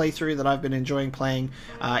has been a playthrough that I've been enjoying playing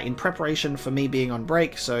in preparation for me being on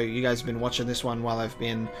break. So you guys have been watching this one while I've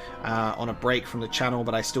been on a break from the channel,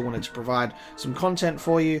 but I still wanted to provide some content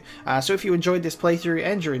for you. So if you enjoyed this playthrough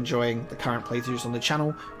and you're enjoying the current playthroughs on the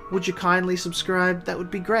channel, would you kindly subscribe? That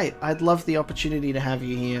would be great. I'd love the opportunity to have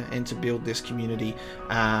you here and to build this community,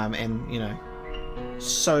 and you know,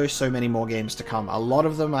 so many more games to come. A lot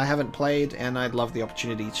of them I haven't played, and I'd love the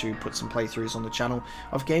opportunity to put some playthroughs on the channel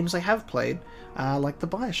of games I have played, like the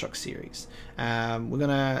Bioshock series. We're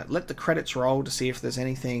gonna let the credits roll to see if there's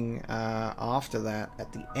anything after that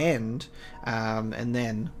at the end, and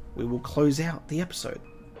then we will close out the episode.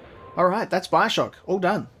 Alright, that's Bioshock. All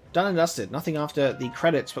done. Done and dusted. Nothing after the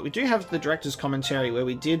credits, but we do have the director's commentary where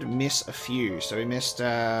we did miss a few. So we missed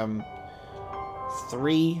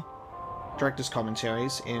 3 director's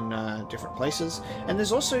commentaries in different places. And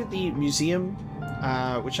there's also the museum,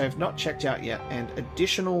 which I've not checked out yet, and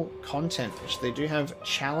additional content, which they do have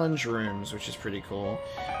challenge rooms, which is pretty cool.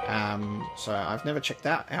 So I've never checked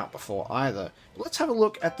that out before either. But let's have a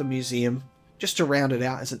look at the museum, just to round it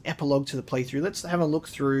out as an epilogue to the playthrough. Let's have a look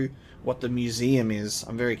through what the museum is.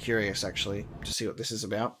 I'm very curious, actually, to see what this is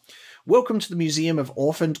about. Welcome to the Museum of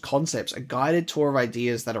Orphaned Concepts, a guided tour of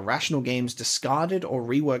ideas that Irrational Games discarded or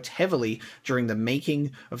reworked heavily during the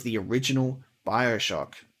making of the original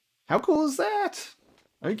Bioshock. How cool is that?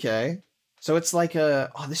 Okay. So it's like a...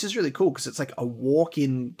 Oh, this is really cool, because it's like a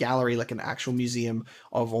walk-in gallery, like an actual museum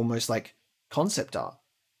of almost like concept art,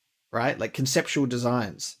 right? Like conceptual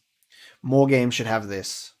designs. More games should have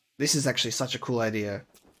this. This is actually such a cool idea.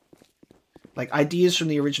 Like ideas from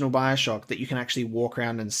the original Bioshock that you can actually walk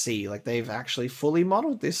around and see. Like they've actually fully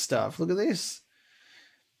modeled this stuff. Look at this.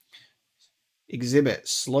 Exhibit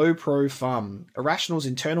Slow Pro Fun. Irrational's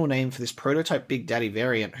internal name for this prototype Big Daddy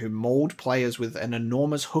variant who mauled players with an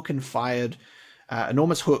enormous hook and fired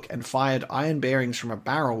iron bearings from a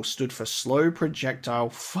barrel stood for slow projectile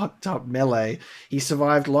fucked up melee. He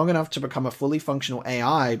survived long enough to become a fully functional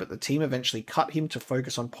AI, but the team eventually cut him to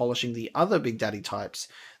focus on polishing the other Big Daddy types.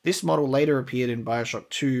 This model later appeared in Bioshock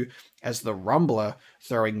 2 as the Rumbler,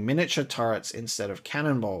 throwing miniature turrets instead of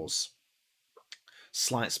cannonballs.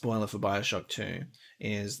 Slight spoiler for Bioshock 2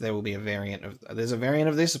 is there will be a variant of... There's a variant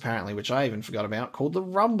of this, apparently, which I even forgot about, called the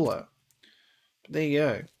Rumbler. But there you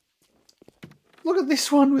go. Look at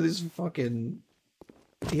this one with his fucking...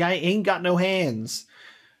 He ain't got no hands.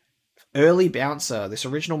 Early Bouncer. This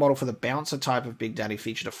original model for the Bouncer type of Big Daddy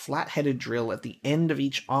featured a flat-headed drill at the end of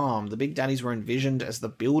each arm. The Big Daddies were envisioned as the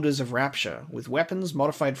builders of Rapture. With weapons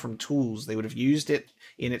modified from tools, they would have used it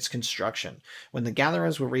in its construction. When the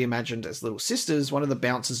Gatherers were reimagined as little sisters, one of the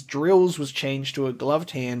Bouncer's drills was changed to a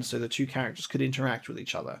gloved hand so the two characters could interact with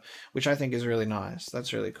each other, which I think is really nice.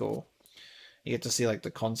 That's really cool. You get to see like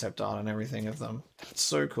the concept art and everything of them. That's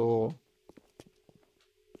so cool.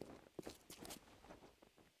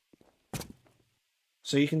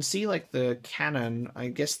 So you can see like the cannon. I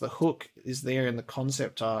guess the hook is there in the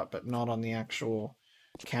concept art, but not on the actual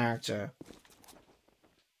character.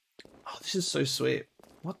 Oh, this is so sweet.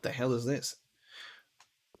 What the hell is this?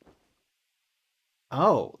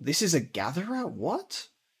 Oh, this is a gatherer? What?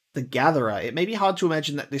 The Gatherer. It may be hard to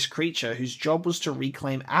imagine that this creature, whose job was to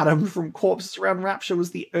reclaim Adam from corpses around Rapture,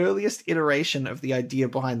 was the earliest iteration of the idea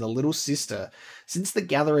behind the Little Sister. Since the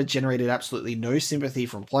Gatherer generated absolutely no sympathy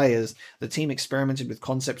from players, the team experimented with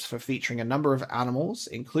concepts for featuring a number of animals,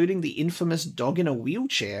 including the infamous dog in a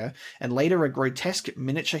wheelchair, and later a grotesque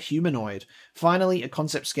miniature humanoid. Finally, a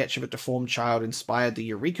concept sketch of a deformed child inspired the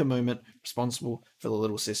Eureka moment, responsible for the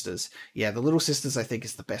Little Sisters. Yeah, the Little Sisters, I think,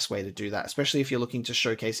 is the best way to do that, especially if you're looking to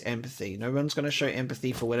showcase empathy. No one's going to show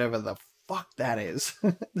empathy for whatever the fuck that is.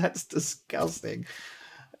 That's disgusting.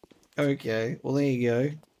 Okay, well, there you go.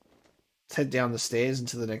 Let's head down the stairs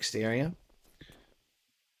into the next area.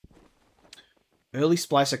 Early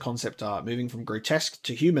Splicer concept art, moving from grotesque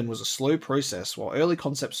to human, was a slow process. While early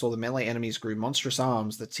concepts saw the melee enemies grew monstrous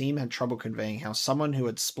arms, the team had trouble conveying how someone who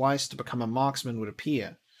had spliced to become a marksman would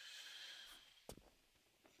appear.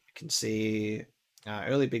 You can see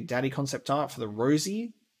early Big Daddy concept art for the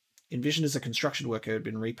Rosie, envisioned as a construction worker, had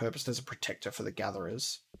been repurposed as a protector for the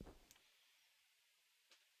Gatherers.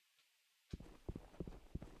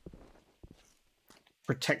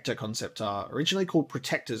 Protector concept art. Originally called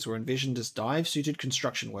Protectors, were envisioned as dive-suited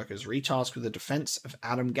construction workers, retasked with the defense of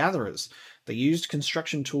Adam Gatherers. They used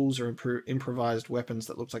construction tools or improvised weapons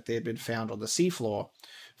that looked like they had been found on the seafloor.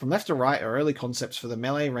 From left to right are early concepts for the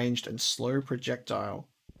melee, ranged, and slow projectile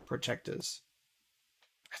protectors.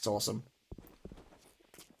 That's awesome.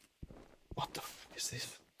 What the fuck is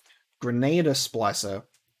this? Grenada Splicer.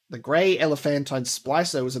 The grey elephantine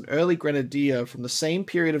splicer was an early grenadier from the same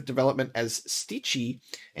period of development as Stitchy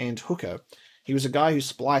and Hooker. He was a guy who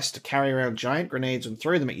spliced to carry around giant grenades and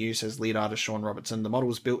throw them at you, says lead artist Sean Robertson. The model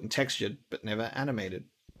was built and textured, but never animated.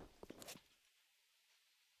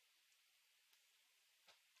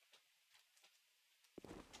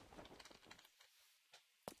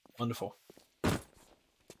 Wonderful.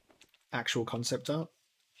 Actual concept art.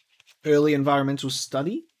 Early environmental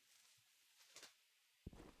study.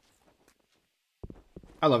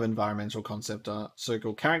 I love environmental concept art. So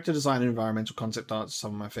cool. Character design and environmental concept art is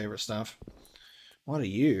some of my favorite stuff. What are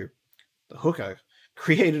you? The Hooker.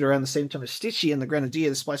 Created around the same time as Stitchy and the Grenadier,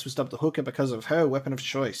 the splice was dubbed the Hooker because of her weapon of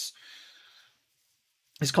choice.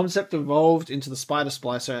 His concept evolved into the Spider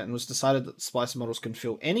Splicer and was decided that the Splicer models can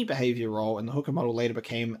fill any behavior role, and the Hooker model later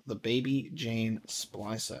became the Baby Jane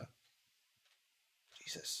Splicer.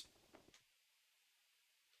 Jesus.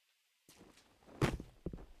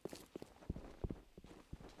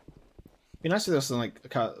 Be nice if there was like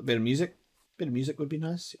a bit of music. A bit of music would be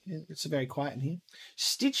nice. Yeah, it's very quiet in here.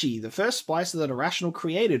 Stitchy, the first splicer that Irrational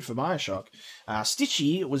created for Bioshock.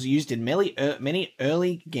 Stitchy was used in many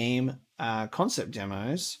early game concept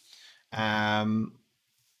demos, and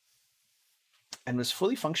was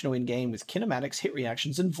fully functional in game with kinematics, hit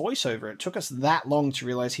reactions, and voiceover. It took us that long to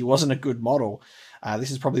realize he wasn't a good model.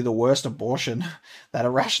 This is probably the worst abortion that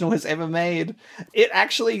Irrational has ever made. It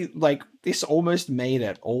actually, like, this almost made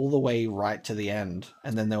it all the way right to the end.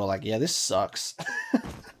 And then they were like, yeah, this sucks.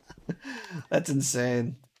 That's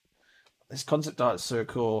insane. This concept art is so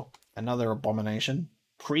cool. Another abomination.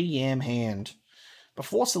 Pre-Yam Hand.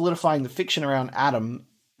 Before solidifying the fiction around Adam,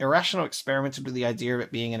 Irrational experimented with the idea of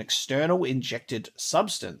it being an external injected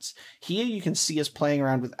substance. Here you can see us playing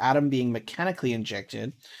around with Adam being mechanically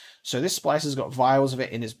injected. So this splicer's got vials of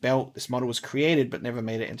it in his belt. This model was created but never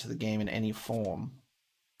made it into the game in any form.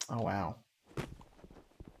 Oh, wow.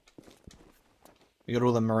 We got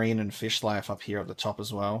all the marine and fish life up here at the top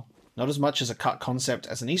as well. Not as much as a cut concept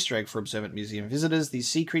as an Easter egg for observant museum visitors, these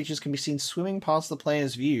sea creatures can be seen swimming past the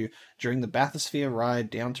player's view during the bathysphere ride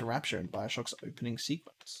down to Rapture in Bioshock's opening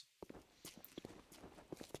sequence.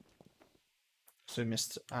 So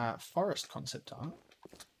missed forest concept art.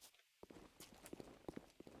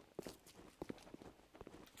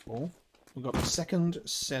 Cool. We've got the second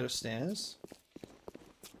set of stairs.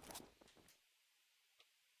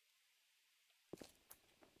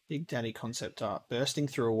 Big Daddy concept art. Bursting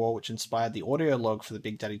through a wall which inspired the audio log for the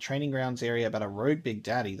Big Daddy training grounds area about a rogue Big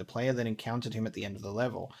Daddy. The player then encountered him at the end of the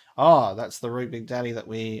level. Oh, that's the rogue Big Daddy that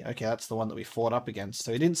we... Okay, that's the one that we fought up against.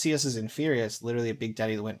 So he didn't see us as inferior. It's literally a Big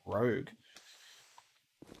Daddy that went rogue.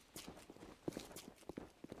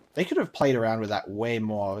 They could have played around with that way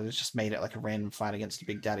more. It just made it like a random fight against a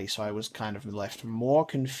Big Daddy, so I was kind of left more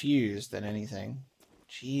confused than anything.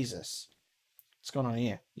 Jesus. What's going on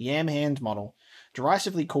here? Yam Hand model.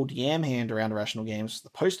 Derisively called Yam Hand around Irrational Games, the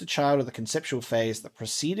poster child of the conceptual phase that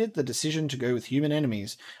preceded the decision to go with human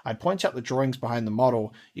enemies. I'd point out the drawings behind the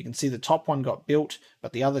model. You can see the top one got built,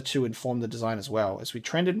 but the other two informed the design as well. As we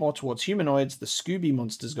trended more towards humanoids, the Scooby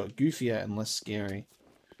monsters got goofier and less scary.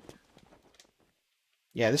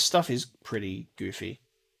 Yeah, this stuff is pretty goofy.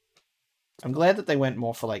 I'm glad that they went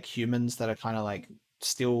more for like humans that are kind of like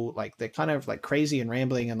still like they're kind of like crazy and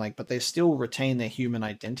rambling and like, but they still retain their human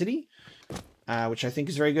identity, which I think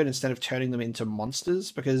is very good instead of turning them into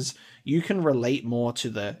monsters, because you can relate more to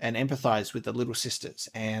the and empathize with the little sisters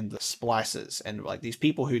and the splicers and like these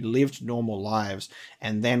people who lived normal lives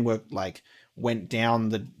and then were like went down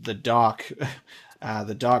the dark.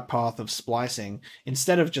 The dark path of splicing,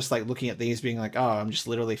 instead of just like looking at these being like, oh, I'm just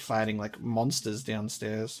literally fighting like monsters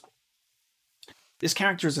downstairs. This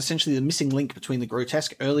character is essentially the missing link between the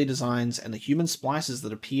grotesque early designs and the human splicers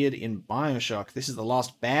that appeared in Bioshock. This is the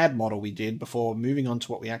last bad model we did before moving on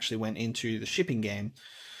to what we actually went into the shipping game.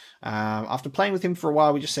 After playing with him for a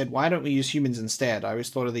while, we just said, why don't we use humans instead? I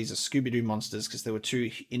always thought of these as Scooby-Doo monsters because they were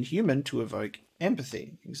too inhuman to evoke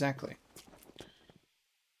empathy. Exactly.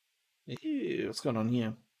 Ew, what's going on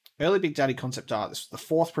here? Early Big Daddy concept art. This was the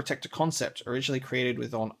fourth Protector concept, originally created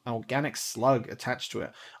with an organic slug attached to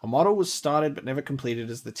it. A model was started but never completed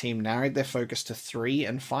as the team narrowed their focus to 3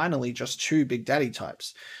 and finally just 2 Big Daddy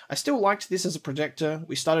types. I still liked this as a Protector.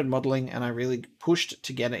 We started modeling and I really pushed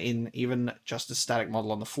to get it in even just a static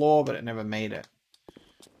model on the floor, but it never made it.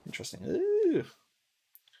 Interesting. Ooh.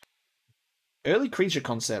 Early creature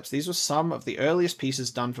concepts. These were some of the earliest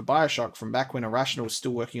pieces done for Bioshock from back when Irrational was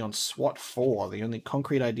still working on SWAT 4. The only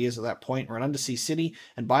concrete ideas at that point were an undersea city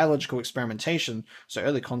and biological experimentation, so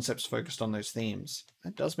early concepts focused on those themes.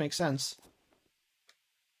 That does make sense.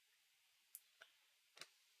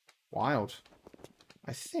 Wild.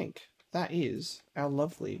 I think that is our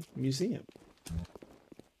lovely museum.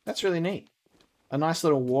 That's really neat. A nice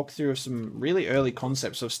little walkthrough of some really early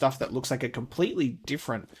concepts of stuff that looks like a completely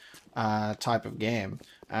different type of game.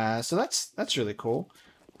 So that's really cool.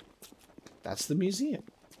 That's the museum.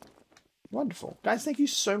 Wonderful. Guys, thank you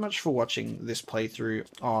so much for watching this playthrough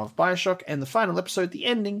of Bioshock and the final episode, the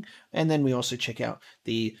ending, and then we also check out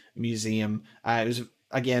the museum. It was,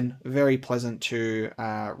 again, very pleasant to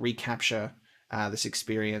recapture this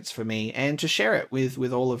experience for me and to share it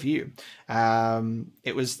with all of you.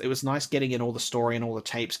 It was nice getting in all the story and all the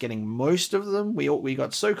tapes, getting most of them. We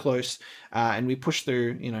got so close, and we pushed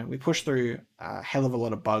through. We pushed through a hell of a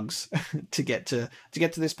lot of bugs to get to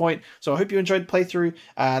this point. So I hope you enjoyed the playthrough.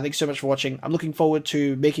 Thanks so much for watching. I'm looking forward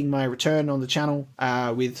to making my return on the channel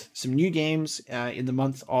with some new games in the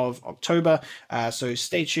month of October. So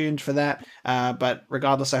stay tuned for that. But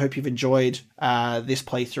regardless, I hope you've enjoyed this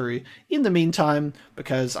playthrough in the meantime,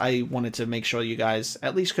 because I wanted to make sure you guys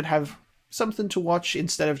at least could have something to watch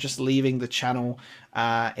instead of just leaving the channel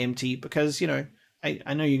empty, because,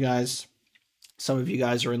 I know you guys, some of you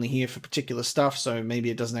guys are only here for particular stuff, so maybe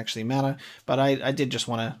it doesn't actually matter, but I did just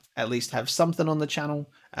want to at least have something on the channel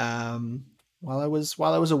while I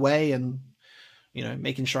was away, and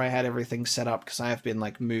making sure I had everything set up, because I have been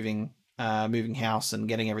like moving house and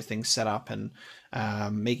getting everything set up, and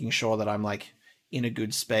making sure that I'm like in a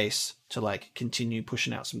good space to like continue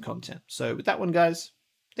pushing out some content. So with that one, guys,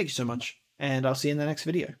 thank you so much, and I'll see you in the next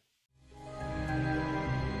video.